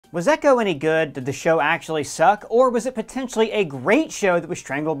Was Echo any good? Did the show actually suck? Or was it potentially a great show that was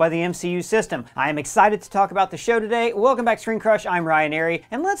strangled by the MCU system? I am excited to talk about the show today. Welcome back to ScreenCrush, I'm Ryan Airy,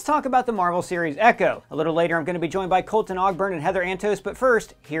 and let's talk about the Marvel series Echo. A little later I'm going to be joined by Colton Ogburn and Heather Antos, but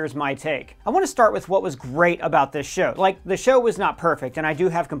first, here's my take. I want to start with what was great about this show. Like, the show was not perfect, and I do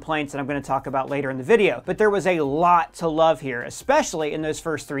have complaints that I'm going to talk about later in the video, but there was a lot to love here, especially in those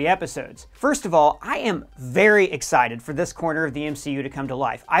first 3 episodes. First of all, I am very excited for this corner of the MCU to come to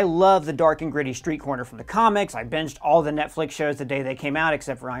life. I love the dark and gritty street corner from the comics. I binged all the Netflix shows the day they came out,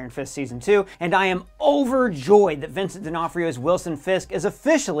 except for Iron Fist Season 2, and I am overjoyed that Vincent D'Onofrio's Wilson Fisk is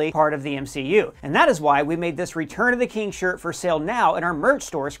officially part of the MCU. And that is why we made this Return of the King shirt for sale now in our merch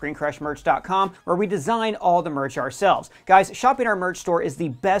store, ScreenCrushMerch.com, where we design all the merch ourselves. Guys, shopping our merch store is the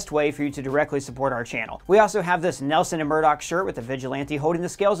best way for you to directly support our channel. We also have this Nelson and Murdoch shirt with the vigilante holding the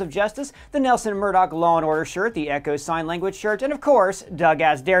scales of justice, the Nelson and Murdoch Law and Order shirt, the Echo Sign Language shirt, and of course, Doug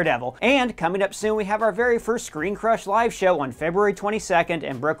as Daredevil. And coming up soon, we have our very first ScreenCrush live show on February 22nd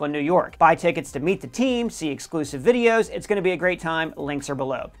in Brooklyn, New York. Buy tickets to meet the team, see exclusive videos. It's going to be a great time. Links are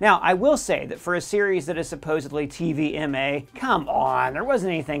below. Now, I will say that for a series that is supposedly TVMA, come on, there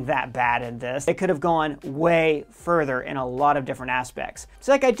wasn't anything that bad in this. It could have gone way further in a lot of different aspects.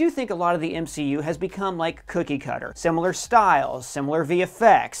 So like, I do think a lot of the MCU has become like cookie cutter. Similar styles, similar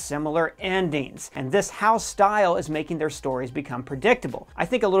VFX, similar endings. And this house style is making their stories become predictable. I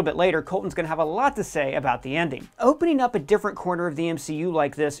think a little bit later, Colton's going to have a lot to say about the ending. Opening up a different corner of the MCU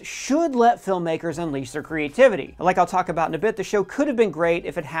like this should let filmmakers unleash their creativity. Like I'll talk about in a bit, the show could have been great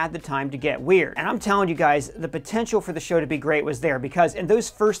if it had the time to get weird. And I'm telling you guys, the potential for the show to be great was there, because in those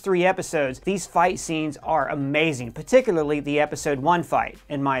first 3 episodes, these fight scenes are amazing, particularly the episode 1 fight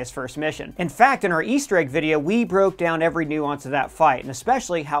in Maya's first mission. In fact, in our Easter egg video, we broke down every nuance of that fight, and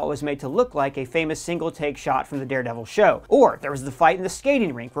especially how it was made to look like a famous single take shot from the Daredevil show. Or there was the fight in the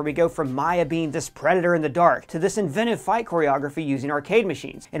skating rink where we go from Maya being this predator in the dark to this inventive fight choreography using arcade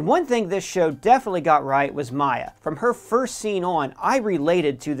machines. And one thing this show definitely got right was Maya. From her first scene on, I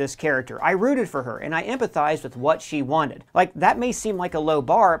related to this character. I rooted for her and I empathized with what she wanted. Like, that may seem like a low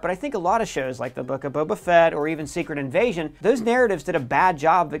bar, but I think a lot of shows like the Book of Boba Fett or even Secret Invasion, those narratives did a bad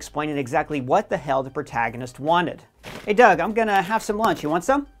job of explaining exactly what the hell the protagonist wanted. Hey Doug, I'm gonna have some lunch. You want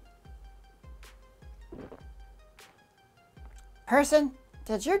some? Person,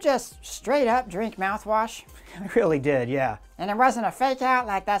 did you just straight up drink mouthwash? I really did, yeah. And it wasn't a fake out,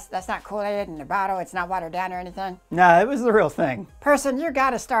 like that's not Kool-Aid in the bottle, it's not watered down or anything? No, it was the real thing. Person, you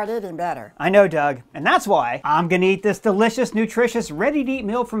gotta start eating better. I know, Doug, and that's why I'm gonna eat this delicious, nutritious, ready-to-eat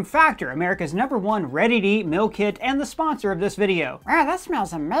meal from Factor, America's #1 ready-to-eat meal kit and the sponsor of this video. Wow, that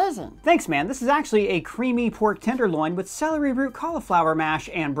smells amazing. Thanks, man. This is actually a creamy pork tenderloin with celery root cauliflower mash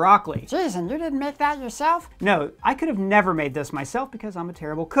and broccoli. Jeez, and you didn't make that yourself? No, I could have never made this myself because I'm a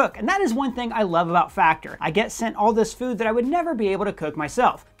terrible cook, and that is one thing I love about Factor. I get sent all this food that I would never be able to cook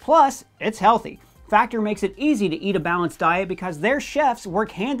myself. Plus, it's healthy. Factor makes it easy to eat a balanced diet because their chefs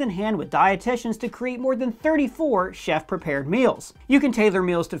work hand in hand with dietitians to create more than 34 chef-prepared meals. You can tailor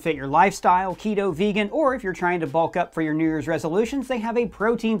meals to fit your lifestyle, keto, vegan, or if you're trying to bulk up for your New Year's resolutions, they have a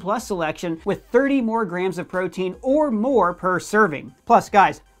Protein Plus selection with 30 more grams of protein or more per serving. Plus,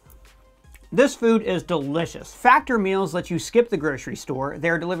 guys, this food is delicious. Factor meals let you skip the grocery store. They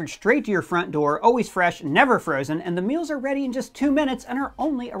are delivered straight to your front door, always fresh, never frozen, and the meals are ready in just 2 minutes and are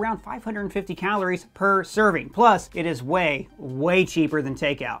only around 550 calories per serving. Plus, it is way, way cheaper than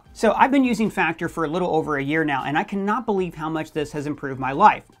takeout. So I've been using Factor for a little over a year now, and I cannot believe how much this has improved my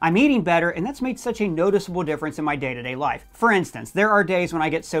life. I'm eating better, and that's made such a noticeable difference in my day-to-day life. For instance, there are days when I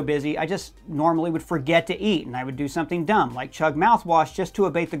get so busy, I just normally would forget to eat, and I would do something dumb, like chug mouthwash just to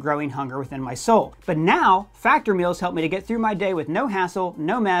abate the growing hunger within my soul. But now, Factor meals help me to get through my day with no hassle,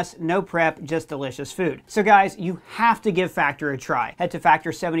 no mess, no prep, just delicious food. So guys, you have to give Factor a try. Head to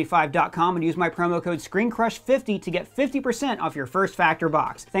Factor75.com and use my promo code ScreenCrush50 to get 50% off your first Factor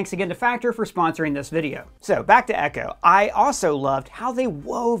box. Thanks again to Factor for sponsoring this video. So back to Echo. I also loved how they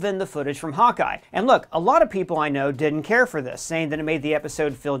wove in the footage from Hawkeye. And look, a lot of people I know didn't care for this, saying that it made the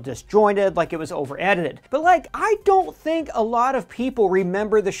episode feel disjointed, like it was over-edited. But like, I don't think a lot of people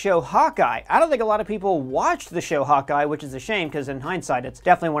remember the show Hawkeye. I don't think a lot of people watched the show Hawkeye, which is a shame because in hindsight, it's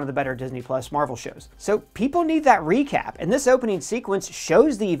definitely one of the better Disney Plus Marvel shows. So people need that recap, and this opening sequence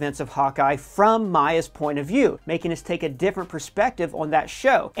shows the events of Hawkeye from Maya's point of view, making us take a different perspective on that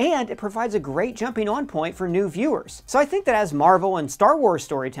show, and it provides a great jumping on point for new viewers. So I think that as Marvel and Star Wars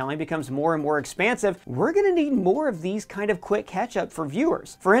storytelling becomes more and more expansive, we're gonna need more of these kind of quick catch-up for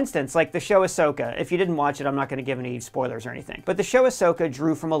viewers. For instance, like the show Ahsoka. If you didn't watch it, I'm not gonna give any spoilers or anything, but the show Ahsoka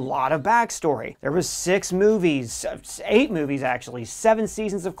drew from a lot of background backstory. There was 6 movies, 8 movies actually, 7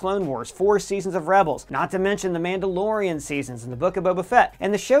 seasons of Clone Wars, 4 seasons of Rebels, not to mention the Mandalorian seasons and the Book of Boba Fett.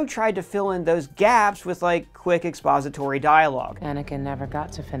 And the show tried to fill in those gaps with like quick expository dialogue. Anakin never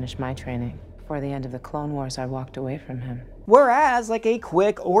got to finish my training. Before the end of the Clone Wars, I walked away from him. Whereas, like a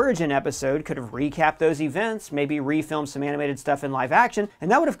quick origin episode could have recapped those events, maybe refilmed some animated stuff in live action,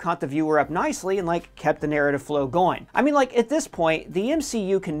 and that would have caught the viewer up nicely and like kept the narrative flow going. I mean, like at this point, the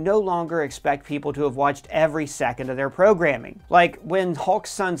MCU can no longer expect people to have watched every second of their programming. Like when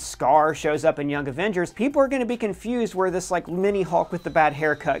Hulk's son Scar shows up in Young Avengers, people are going to be confused where this like mini Hulk with the bad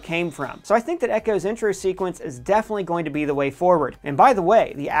haircut came from. So I think that Echo's intro sequence is definitely going to be the way forward. And by the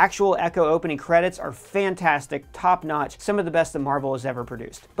way, the actual Echo opening credits are fantastic, top-notch, some of the best that Marvel has ever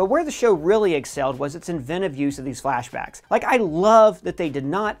produced. But where the show really excelled was its inventive use of these flashbacks. Like, I love that they did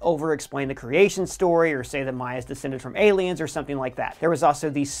not over-explain the creation story or say that Maya's descended from aliens or something like that. There was also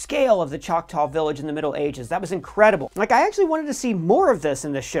the scale of the Choctaw village in the Middle Ages. That was incredible. Like, I actually wanted to see more of this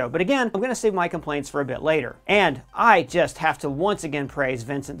in this show, but again, I'm going to save my complaints for a bit later. And I just have to once again praise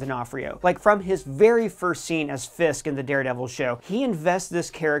Vincent D'Onofrio. Like, from his very first scene as Fisk in the Daredevil show, he invests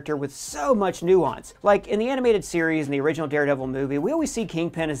this character with so much nuance. Like, in the animated series and the original Daredevil movie, we always see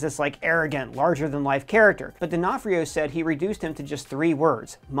Kingpin as this like arrogant, larger-than-life character, but D'Onofrio said he reduced him to just 3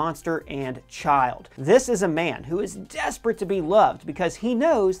 words: monster and child. This is a man who is desperate to be loved because he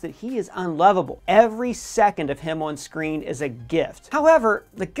knows that he is unlovable. Every second of him on screen is a gift. However,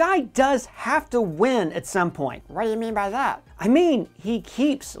 the guy does have to win at some point. What do you mean by that? I mean, he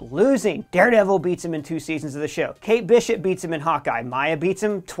keeps losing. Daredevil beats him in 2 seasons of the show. Kate Bishop beats him in Hawkeye. Maya beats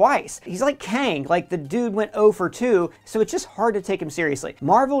him twice. He's like Kang, like the dude went 0 for 2, so it's just hard to take him seriously.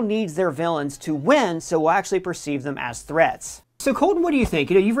 Marvel needs their villains to win, so we'll actually perceive them as threats. So Colton, what do you think?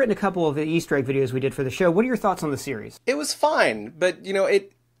 You know, you've written a couple of the Easter egg videos we did for the show. What are your thoughts on the series? It was fine, but you know,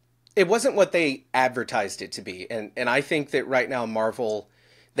 it wasn't what they advertised it to be. And I think that right now Marvel,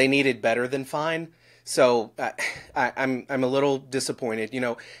 they needed better than fine. So I'm a little disappointed, you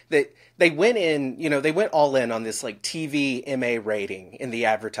know, that they went all in on this like TV MA rating in the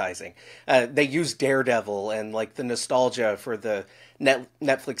advertising. They used Daredevil and like the nostalgia for the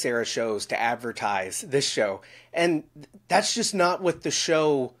Netflix era shows to advertise this show. And that's just not what the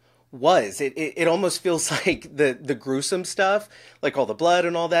show was. It almost feels like the gruesome stuff, like all the blood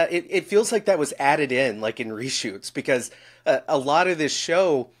and all that. It feels like that was added in like in reshoots, because a lot of this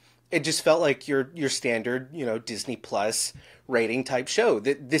show, it just felt like your standard, you know, Disney Plus rating type show.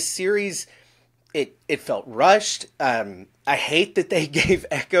 This series, it felt rushed. I hate that they gave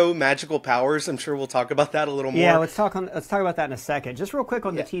Echo magical powers. I'm sure we'll talk about that a little more. Yeah, let's talk about that in a second. Just real quick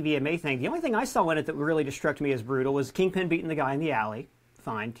on the TVMA thing. The only thing I saw in it that really just struck me as brutal was Kingpin beating the guy in the alley.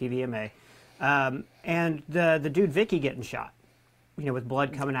 Fine, TVMA. And the dude Vicky getting shot, you know, with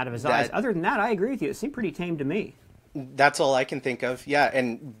blood coming out of his eyes. Other than that, I agree with you. It seemed pretty tame to me. That's all I can think of. Yeah,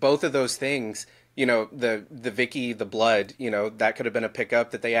 and both of those things, you know, the Vicky, the blood, you know, that could have been a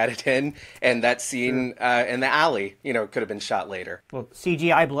pickup that they added in, and that scene in the alley, you know, could have been shot later. Well,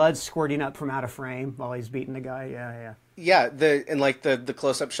 CGI blood squirting up from out of frame while he's beating the guy. Yeah, the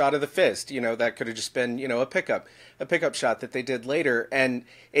close-up shot of the fist, you know, that could have just been, you know, a pickup shot that they did later, and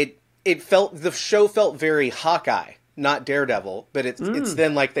the show felt very Hawkeye, not Daredevil, but it's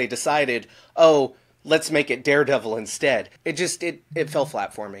then like they decided, oh, let's make it Daredevil instead. It fell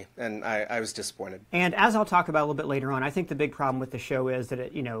flat for me, and I was disappointed. And as I'll talk about a little bit later on, I think the big problem with the show is that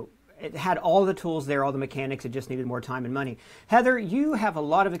it had all the tools there, all the mechanics. It just needed more time and money. Heather, you have a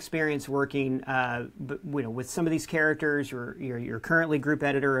lot of experience working with some of these characters. You're currently group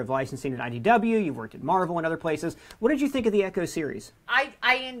editor of licensing at IDW. You've worked at Marvel and other places. What did you think of the Echo series?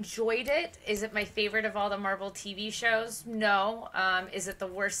 I enjoyed it. Is it my favorite of all the Marvel TV shows? No. Is it the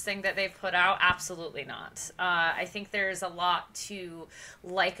worst thing that they've put out? Absolutely not. I think there's a lot to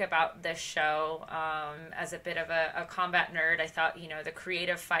like about this show. As a bit of a combat nerd, I thought, you know, the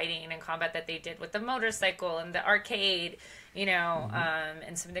creative fighting and combat that they did with the motorcycle and the arcade, you know,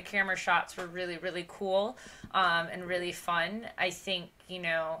 and some of the camera shots were really, really cool and really fun. I think, you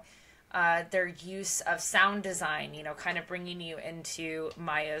know, their use of sound design, you know, kind of bringing you into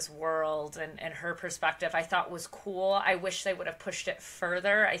Maya's world and her perspective, I thought was cool. I wish they would have pushed it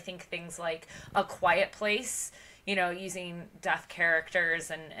further. I think things like A Quiet Place, you know, using deaf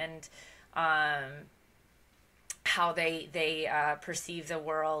characters and how they perceive the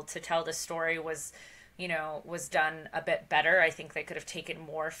world to tell the story was done a bit better. I think they could have taken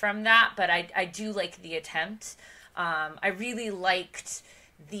more from that, but I do like the attempt. I really liked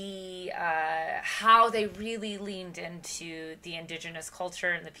the how they really leaned into the indigenous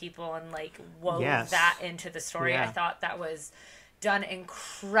culture and the people and like wove that into the story. I thought that was done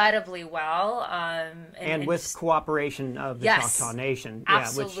incredibly well. And with cooperation of the Choctaw Nation.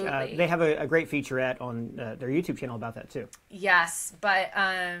 Absolutely. Yeah, which they have a great featurette on their YouTube channel about that too. Yes, but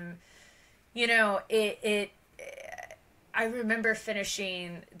you know, I remember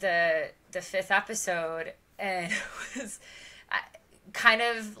finishing the 5th episode, and it was kind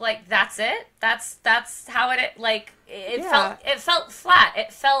of like, that's it. That's how it like it felt. It felt flat.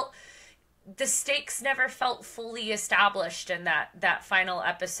 It felt, the stakes never felt fully established in that final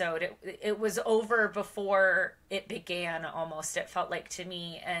episode. It was over before it began, almost, it felt like to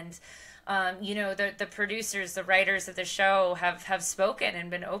me. And you know, the producers, the writers of the show have spoken and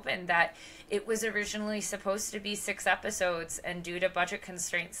been open that it was originally supposed to be 6 episodes, and due to budget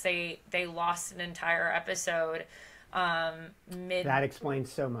constraints, they lost an entire episode That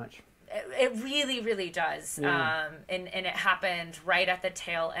explains so much. It really, really does. Yeah. And it happened right at the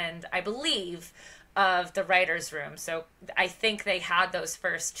tail end, I believe, of the writer's room. So I think they had those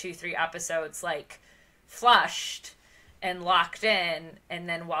first 2-3 episodes like flushed and locked in, and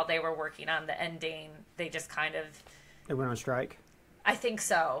then while they were working on the ending, they just kind of... They went on strike? I think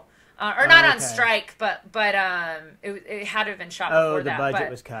so. Or not on strike, but it had to have been shot before that. Oh, the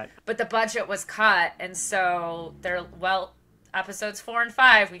budget was cut. But the budget was cut, and so they're, well, episodes 4 and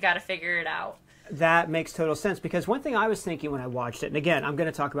 5, we got to figure it out. That makes total sense, because one thing I was thinking when I watched it, and again, I'm going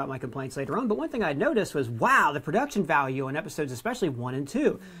to talk about my complaints later on, but one thing I noticed was, wow, the production value on episodes, especially 1 and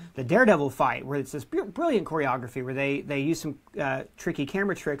 2, the Daredevil fight, where it's this brilliant choreography, where they use some tricky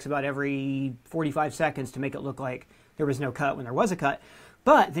camera tricks about every 45 seconds to make it look like there was no cut when there was a cut.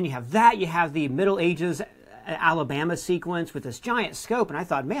 But then you have that, you have the Middle Ages Alabama sequence with this giant scope, and I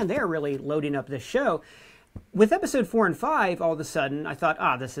thought, man, they're really loading up this show. With episode 4 and 5, all of a sudden, I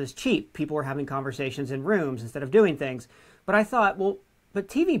thought, this is cheap. People were having conversations in rooms instead of doing things. But I thought, well, but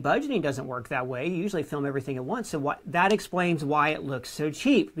TV budgeting doesn't work that way. You usually film everything at once. So that explains why it looks so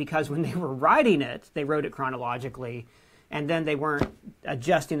cheap, because when they were writing it, they wrote it chronologically, and then they weren't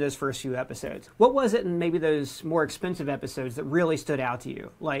adjusting those first few episodes. What was it in maybe those more expensive episodes that really stood out to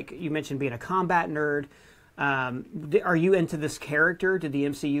you? Like, you mentioned being a combat nerd. Are you into this character? Did the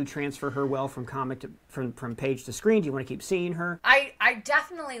MCU transfer her well from comic to from page to screen? Do you want to keep seeing her? I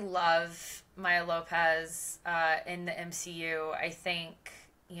definitely love Maya Lopez in the MCU. I think,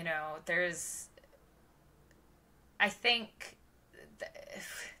 you know, there's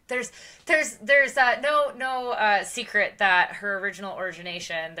no secret that her original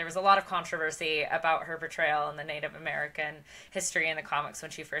origination, there was a lot of controversy about her portrayal in the Native American history in the comics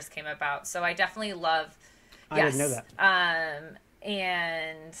when she first came about. So I definitely love. I didn't know that.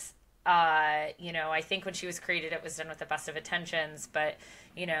 You know, I think when she was created, it was done with the best of intentions, but,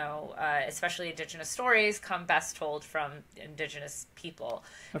 you know, especially Indigenous stories come best told from Indigenous people.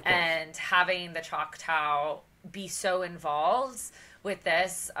 And having the Choctaw be so involved with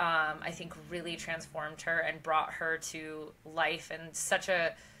this, I think really transformed her and brought her to life in such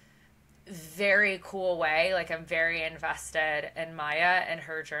a very cool way. Like, I'm very invested in Maya and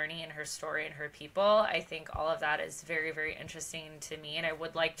her journey and her story and her people. I think all of that is very, very interesting to me, and I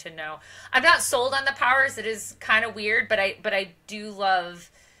would like to know. I'm not sold on the powers. It is kind of weird, but I do love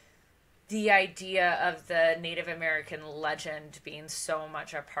the idea of the Native American legend being so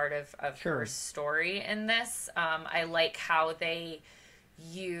much a part of her story in this. I like how they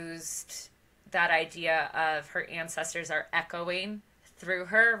used that idea of her ancestors are echoing through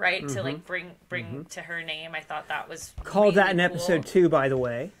her, right? To like bring to her name. I thought that was called really that in cool. episode 2, by the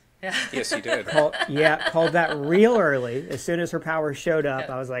way. Yeah. Yes, you did. Called that real early. As soon as her powers showed up,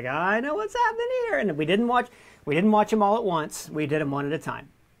 I was like, I know what's happening here. And we didn't watch them all at once. We did them one at a time,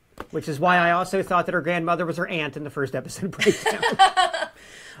 which is why I also thought that her grandmother was her aunt in the first episode breakdown.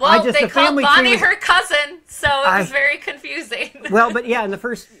 Well, they called Bonnie her cousin, so it was very confusing. Well, but yeah,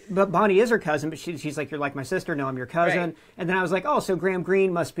 but Bonnie is her cousin, but she's like, you're like my sister, no, I'm your cousin. Right. And then I was like, oh, so Graham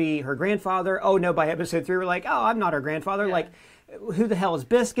Greene must be her grandfather. Oh, no, by episode 3, we're like, oh, I'm not her grandfather. Yeah. Like, who the hell is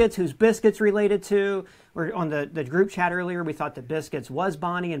Biscuits? Who's Biscuits related to? We're on the group chat earlier, we thought that Biscuits was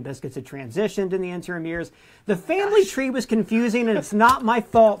Bonnie and Biscuits had transitioned in the interim years. The family tree was confusing, and it's not my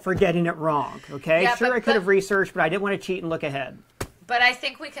fault for getting it wrong, okay? Yeah, sure, I could have researched, but I didn't want to cheat and look ahead. But I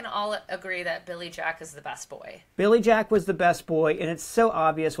think we can all agree that Billy Jack is the best boy. Billy Jack was the best boy, and it's so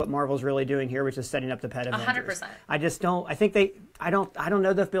obvious what Marvel's really doing here, which is setting up the pet Avengers. 100%. I just don't. I don't know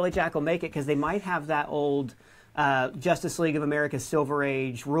if Billy Jack will make it, because they might have that old Justice League of America Silver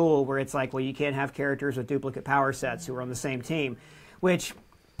Age rule where it's like, well, you can't have characters with duplicate power sets who are on the same team, which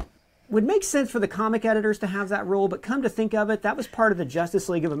would make sense for the comic editors to have that rule, but come to think of it, that was part of the Justice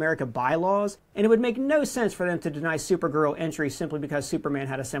League of America bylaws, and it would make no sense for them to deny Supergirl entry simply because Superman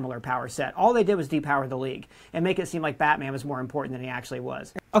had a similar power set. All they did was depower the League and make it seem like Batman was more important than he actually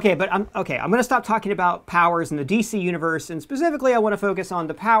was. Okay, but I'm going to stop talking about powers in the DC universe, and specifically I want to focus on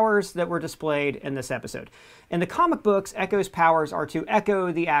the powers that were displayed in this episode. In the comic books, Echo's powers are to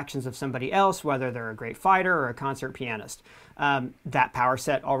echo the actions of somebody else, whether they're a great fighter or a concert pianist. That power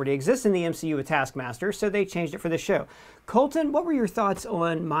set already exists in the MCU with Taskmaster, so they changed it for this show. Colton, what were your thoughts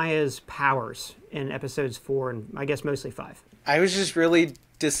on Maya's powers in episodes 4 and I guess mostly 5? I was just really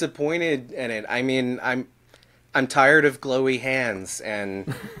disappointed in it. I mean, I'm tired of glowy hands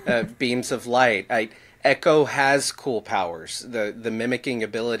and beams of light. Echo has cool powers, the mimicking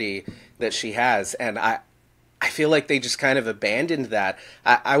ability that she has, and I feel like they just kind of abandoned that.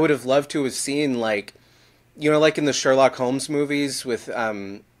 I would have loved to have seen, like, you know, like in the Sherlock Holmes movies with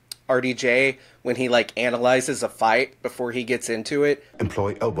RDJ, when he like analyzes a fight before he gets into it.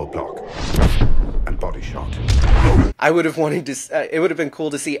 Employ elbow block and body shot. I would have wanted to. It would have been cool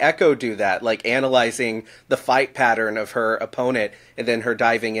to see Echo do that, like analyzing the fight pattern of her opponent and then her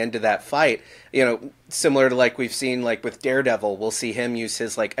diving into that fight. You know, similar to like we've seen like with Daredevil, we'll see him use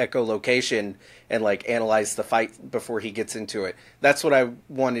his like echolocation and like analyze the fight before he gets into it. That's what I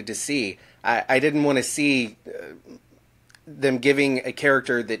wanted to see. I didn't want to see them giving a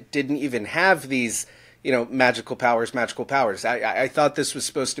character that didn't even have these, you know, magical powers. I thought this was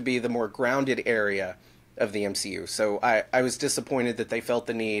supposed to be the more grounded area of the MCU. So I was disappointed that they felt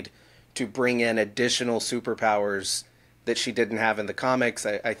the need to bring in additional superpowers that she didn't have in the comics.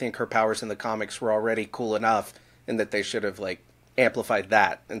 I think her powers in the comics were already cool enough, and that they should have like amplified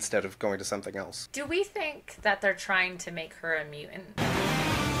that instead of going to something else. Do we think that they're trying to make her a mutant?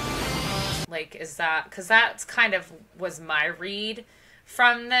 Like, is that, because that's kind of was my read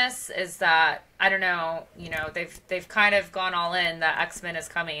from this, is that, I don't know, you know, they've kind of gone all in that X-Men is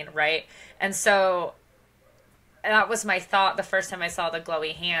coming, right? And so that was my thought the first time I saw the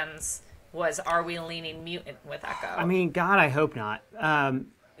glowy hands was, are we leaning mutant with Echo? I mean, God, I hope not.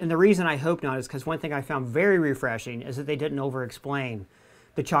 And the reason I hope not is because one thing I found very refreshing is that they didn't over-explain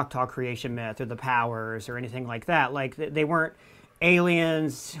the Choctaw creation myth or the powers or anything like that. Like, they weren't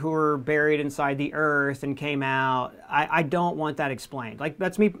aliens who were buried inside the earth and came out. I don't want that explained. Like,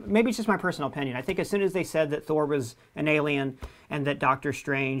 that's me. Maybe it's just my personal opinion. I think as soon as they said that Thor was an alien and that Doctor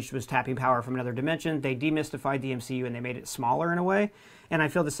Strange was tapping power from another dimension, they demystified the MCU and they made it smaller in a way. And I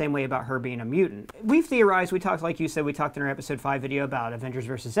feel the same way about her being a mutant. We've theorized, we talked, like you said, we talked in our episode 5 video about Avengers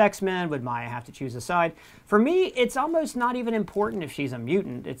versus X-Men. Would Maya have to choose a side? For me, it's almost not even important if she's a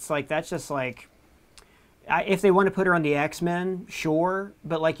mutant. It's like, that's just like, if they want to put her on the X-Men, sure.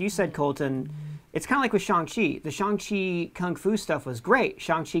 But like you said, Colton, it's kind of like with Shang-Chi. The Shang-Chi Kung Fu stuff was great.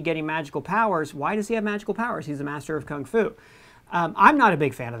 Shang-Chi getting magical powers. Why does he have magical powers? He's a master of Kung Fu. I'm not a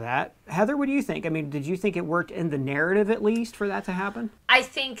big fan of that. Heather, what do you think? I mean, did you think it worked in the narrative at least for that to happen? I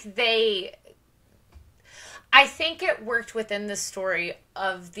think it worked within the story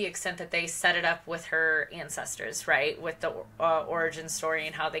of the extent that they set it up with her ancestors, right? With the origin story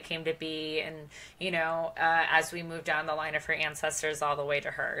and how they came to be, and, you know, as we move down the line of her ancestors all the way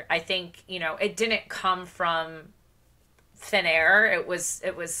to her. I think, you know, it didn't come from thin air. It was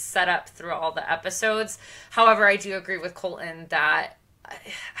set up through all the episodes. However, I do agree with Colton that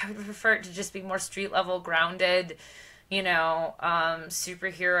I would prefer it to just be more street level, grounded, you know,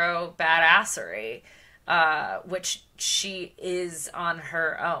 superhero badassery. Which she is on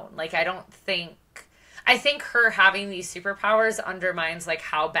her own. Like, I think her having these superpowers undermines like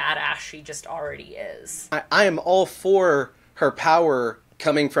how badass she just already is. I am all for her power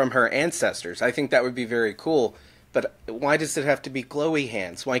coming from her ancestors. I think that would be very cool. But why does it have to be glowy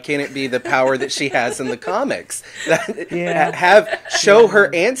hands? Why can't it be the power that she has in the comics? Show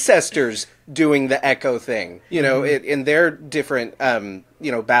her ancestors doing the Echo thing, you know, in their different,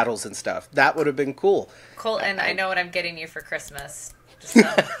 you know, battles and stuff. That would have been cool. Colton, I know what I'm getting you for Christmas.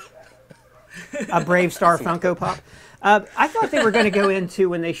 A Brave Star Funko Pop. I thought they were going to go into,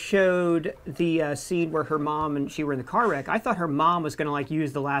 when they showed the scene where her mom and she were in the car wreck, I thought her mom was going to like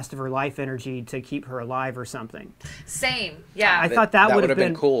use the last of her life energy to keep her alive or something. Same, yeah. I thought that would have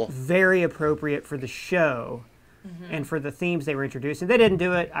been cool. Very appropriate for the show and for the themes they were introducing. They didn't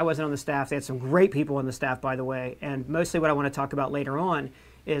do it. I wasn't on the staff. They had some great people on the staff, by the way. And mostly what I want to talk about later on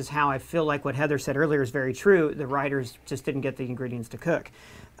is how I feel like what Heather said earlier is very true. The writers just didn't get the ingredients to cook.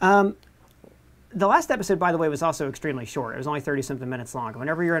 The last episode, by the way, was also extremely short. It was only 30-something minutes long.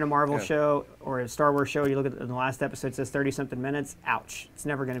 Whenever you're in a Marvel show or a Star Wars show, you look at the last episode, it says 30-something minutes. Ouch. It's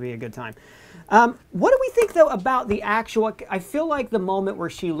never going to be a good time. What do we think, though, about the actual... I feel like the moment where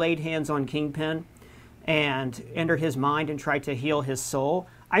she laid hands on Kingpin and entered his mind and tried to heal his soul,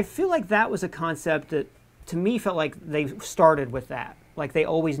 I feel like that was a concept that, to me, felt like they started with that. Like they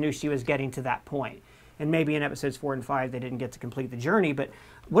always knew she was getting to that point. And maybe in episodes 4 and 5, they didn't get to complete the journey. But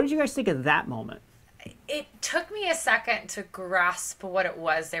what did you guys think of that moment? It took me a second to grasp what it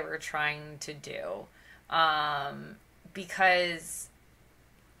was they were trying to do. Because,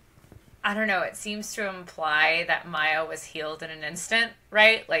 I don't know, it seems to imply that Maya was healed in an instant,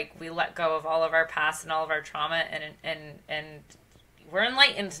 right? Like, we let go of all of our past and all of our trauma, and we're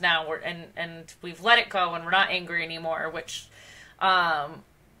enlightened now, and we've let it go, and we're not angry anymore, which...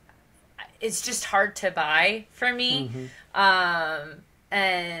 it's just hard to buy for me.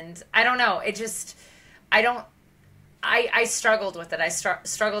 And I don't know. It just, I struggled with it. I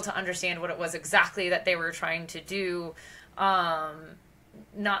struggled to understand what it was exactly that they were trying to do.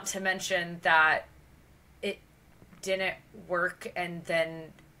 Not to mention that it didn't work, and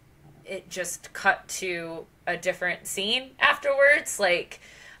then it just cut to a different scene afterwards. Like,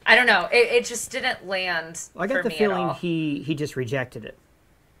 I don't know. It just didn't land for me at all. I got the feeling he just rejected it.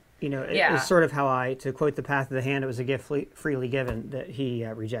 You know, it was sort of how to quote the Path of the Hand, it was a gift freely given that he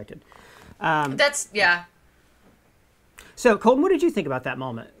rejected. Yeah. So, Colton, what did you think about that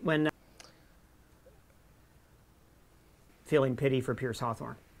moment when feeling pity for Pierce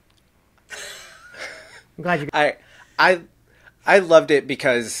Hawthorne? I'm glad you... I loved it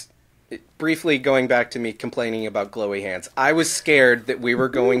because, briefly going back to me complaining about glowy hands, I was scared that we were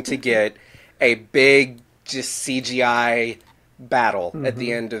going to get a big, just CGI... battle at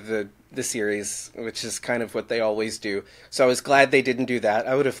the end of the series, which is kind of what they always do. So I was glad they didn't do that.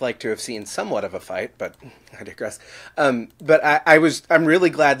 I would have liked to have seen somewhat of a fight, but I digress. But I'm really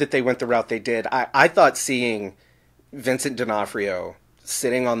glad that they went the route they did. I thought seeing Vincent D'Onofrio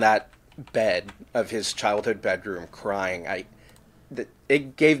sitting on that bed of his childhood bedroom crying,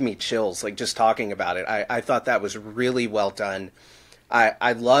 it gave me chills, like just talking about it. I thought that was really well done.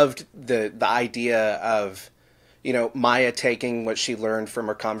 I loved the idea of, you know, Maya taking what she learned from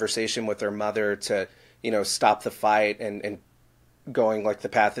her conversation with her mother to, you know, stop the fight and going like the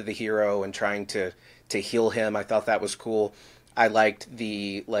path of the hero and trying to heal him. I thought that was cool. I liked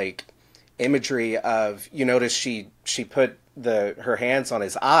the like imagery of, you notice she put her hands on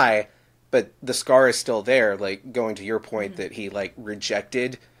his eye, but the scar is still there, like going to your point that he like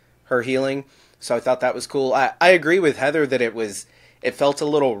rejected her healing. So I thought that was cool. I agree with Heather that it felt a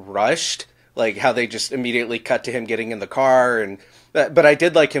little rushed. Like how they just immediately cut to him getting in the car, but I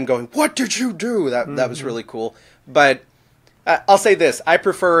did like him going, "What did you do?" That was really cool. But I'll say this: I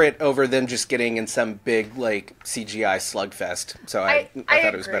prefer it over them just getting in some big like CGI slugfest. So I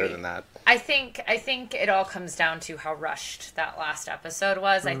thought it was better than that. I think it all comes down to how rushed that last episode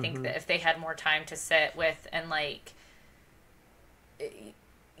was. I think that if they had more time to sit with and like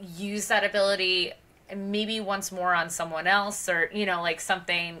use that ability. Maybe once more on someone else, or you know, like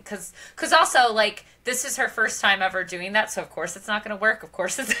something, because also like this is her first time ever doing that, so of course it's not going to work. Of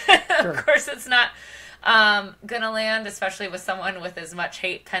course it's of course it's not gonna land, especially with someone with as much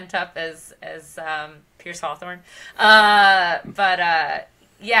hate pent up as Pierce Hawthorne.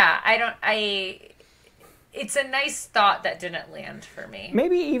 It's a nice thought that didn't land for me.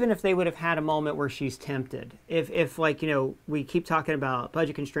 Maybe even if they would have had a moment where she's tempted, if like, you know, we keep talking about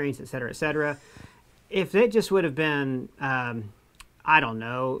budget constraints, et cetera, if it just would have been, I don't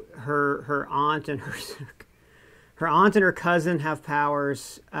know, her aunt and her cousin have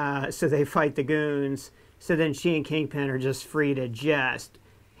powers, so they fight the goons. So then she and Kingpin are just free to just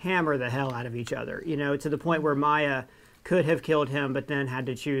hammer the hell out of each other, you know, to the point where Maya could have killed him, but then had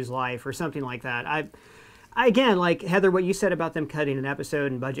to choose life or something like that. Again, like Heather, what you said about them cutting an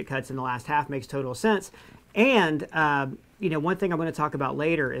episode and budget cuts in the last half makes total sense. And, you know, one thing I'm going to talk about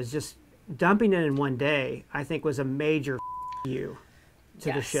later is just dumping it in one day, I think was a major you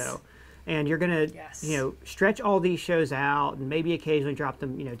to the show. And you're going to, you know, stretch all these shows out and maybe occasionally drop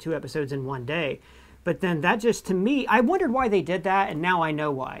them, you know, 2 episodes in one day. But then that just, to me, I wondered why they did that, and now I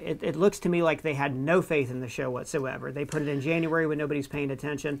know why. It looks to me like they had no faith in the show whatsoever. They put it in January when nobody's paying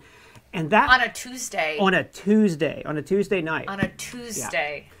attention. And that on a Tuesday night. On a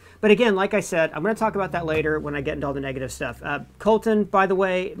Tuesday. Yeah. But again, like I said, I'm going to talk about that later when I get into all the negative stuff. Colton, by the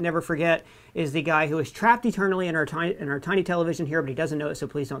way, never forget, is the guy who is trapped eternally in our tiny television here, but he doesn't know it, so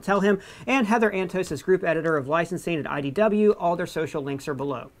please don't tell him. And Heather Antos is group editor of licensing at IDW. All their social links are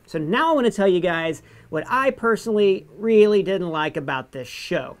below. So now I want to tell you guys what I personally really didn't like about this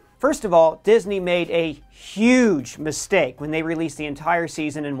show. First of all, Disney made a huge mistake when they released the entire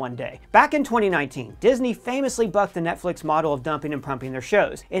season in one day. Back in 2019, Disney famously bucked the Netflix model of dumping and pumping their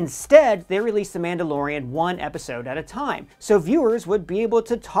shows. Instead, they released The Mandalorian one episode at a time, so viewers would be able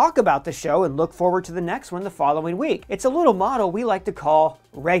to talk about the show and look forward to the next one the following week. It's a little model we like to call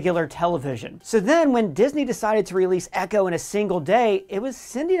regular television. So then when Disney decided to release Echo in a single day, it was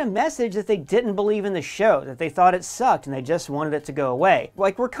sending a message that they didn't believe in the show, that they thought it sucked and they just wanted it to go away.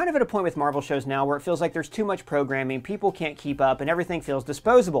 Like, we're kind of at a point with Marvel shows now where it feels like there's too much programming, people can't keep up, and everything feels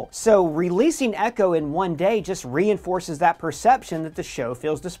disposable. So releasing Echo in one day just reinforces that perception that the show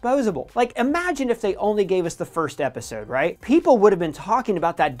feels disposable. Like, imagine if they only gave us the first episode, right? People would have been talking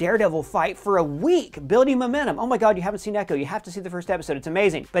about that Daredevil fight for a week, building momentum. Oh my God, you haven't seen Echo, you have to see the first episode, it's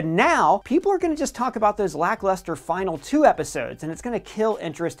amazing. But now, people are going to just talk about those lackluster final 2 episodes, and it's going to kill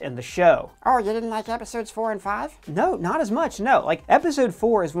interest in the show. Oh, you didn't like episodes 4 and 5? No, not as much, no. Like, episode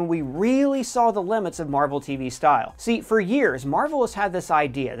 4 is when we really saw the limits of Marvel TV style. See, for years, Marvel has had this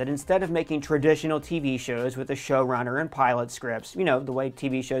idea that instead of making traditional TV shows with a showrunner and pilot scripts, you know, the way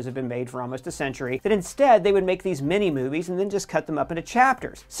TV shows have been made for almost a century, that instead they would make these mini movies and then just cut them up into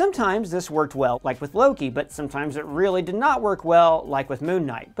chapters. Sometimes this worked well, like with Loki, but sometimes it really did not work well, like with Moon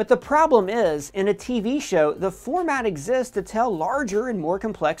Knight. But the problem is, in a TV show, the format exists to tell larger and more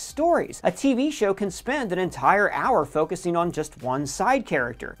complex stories. A TV show can spend an entire hour focusing on just one side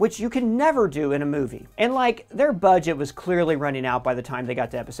character, which you can never do in a movie. And like, their budget was clearly running out by the time they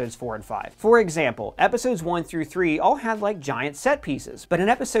got to episodes 4 and 5. For example, episodes 1 through 3 all had like giant set pieces, but in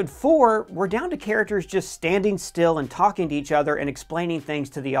episode 4, we're down to characters just standing still and talking to each other and explaining things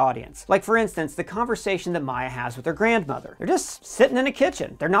to the audience. Like, for instance, the conversation that Maya has with her grandmother. They're just sitting in a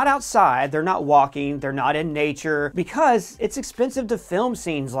kitchen. They're not outside, they're not walking, they're not in nature, because it's expensive to film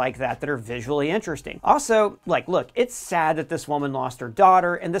scenes like that are visually interesting. Also, like, look, it's sad that this woman lost her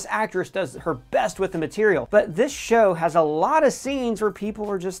daughter, and this actress does her best with the material, but this show has a lot of scenes where people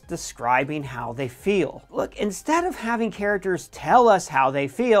are just describing how they feel. Look, instead of having characters tell us how they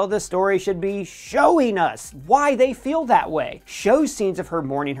feel, the story should be showing us why they feel that way. Show scenes of her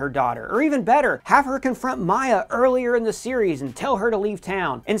mourning her daughter, or even better, have her confront Maya earlier in the series and tell her to leave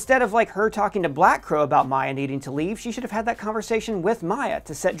town. Instead of like her talking to Black Crow about Maya needing to leave, she should have had that conversation with Maya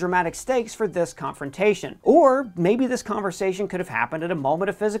to set dramatic stakes for this confrontation. Or maybe this conversation could have happened at a moment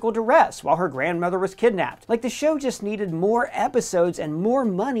of physical duress while her grandmother was kidnapped. Like, the show just needed more episodes and more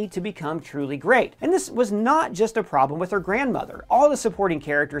money to become truly great. And this was not just a problem with her grandmother. All the supporting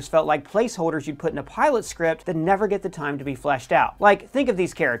characters felt like placeholders you'd put in a pilot script that never get the time to be fleshed out. Like, think of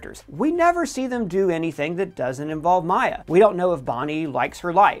these characters. We never see them do anything that doesn't involve Maya. We don't know if Bonnie likes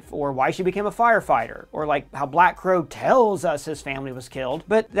her life, or why she became a firefighter, or like how Black Crow tells us his family was killed,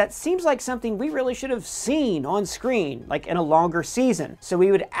 but that seems like something we really should have seen on screen, like in a longer season, so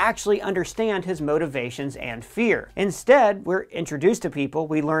we would actually understand his motivations and fear. Instead, we're introduced to people,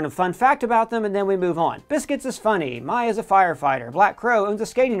 we learn a fun fact about them, and then we move on. Biscuits is funny, Maya's a firefighter, Black Crow owns a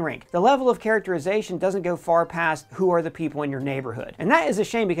skating rink. The level of characterization doesn't go far past who are the people in your neighborhood. And that is a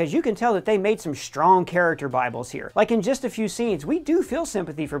shame, because you can tell that they made some strong character bibles here. Like, in just a few scenes, we do feel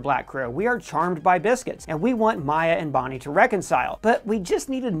sympathy for Black Crow. We are charmed by Biscuits, and we want Maya and Bonnie to reconcile. But we just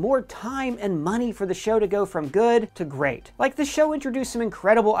needed more time and money for the show to go from good to great. Like, the show introduced some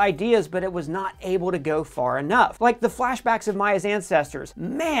incredible ideas, but it was not able to go far enough. Like the flashbacks of Maya's ancestors.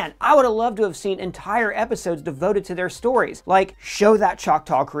 Man, I would have loved to have seen entire episodes devoted to their stories. Like, show that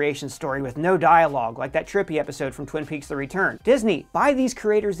Choctaw creation story with no dialogue, like that trippy episode from Twin Peaks: The Return. Disney, buy these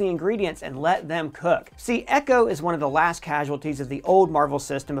creators the ingredients and let them cook. See, Echo is one of the last casualties of the old Marvel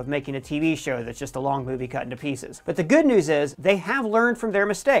system of making a TV show that's just a long movie cut into pieces. But the good news is, they have learned from their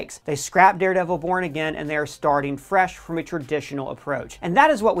mistakes. They scrapped Daredevil Born Again, and they are starting fresh from a traditional approach. And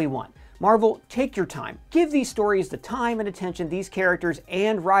that is what we want. Marvel, take your time. Give these stories the time and attention these characters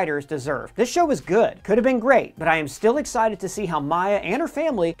and writers deserve. This show was good. Could have been great, but I am still excited to see how Maya and her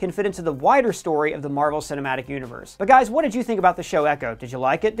family can fit into the wider story of the Marvel Cinematic Universe. But guys, what did you think about the show Echo? Did you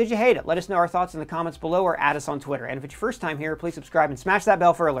like it? Did you hate it? Let us know our thoughts in the comments below, or add us on Twitter. And if it's your first time here, please subscribe and smash that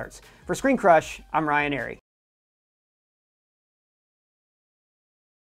bell for alerts. For ScreenCrush, I'm Ryan Airy.